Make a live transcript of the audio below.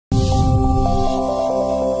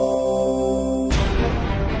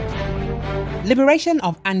Liberation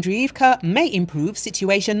of Andriivka may improve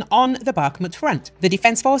situation on the Bakhmut front. The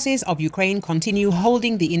defense forces of Ukraine continue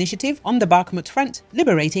holding the initiative on the Bakhmut front,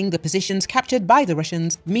 liberating the positions captured by the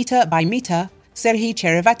Russians meter by meter. Serhiy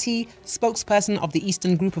Cherevati, spokesperson of the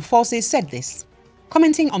Eastern Group of Forces, said this.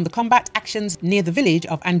 Commenting on the combat actions near the village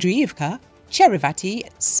of Andriivka, Cherevati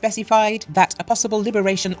specified that a possible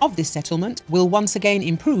liberation of this settlement will once again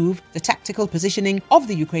improve the tactical positioning of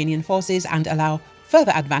the Ukrainian forces and allow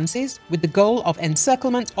further advances with the goal of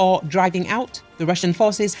encirclement or driving out the Russian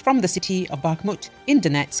forces from the city of Bakhmut in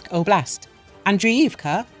Donetsk Oblast.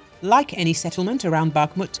 Andriivka, like any settlement around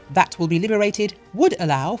Bakhmut that will be liberated, would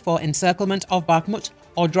allow for encirclement of Bakhmut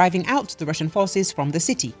or driving out the Russian forces from the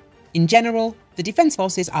city. In general, the defense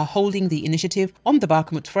forces are holding the initiative on the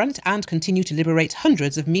Bakhmut front and continue to liberate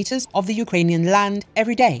hundreds of meters of the Ukrainian land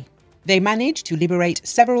every day. They manage to liberate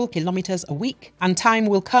several kilometers a week, and time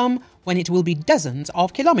will come when it will be dozens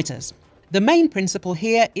of kilometers. The main principle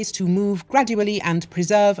here is to move gradually and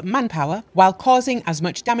preserve manpower while causing as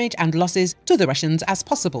much damage and losses to the Russians as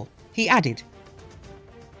possible, he added.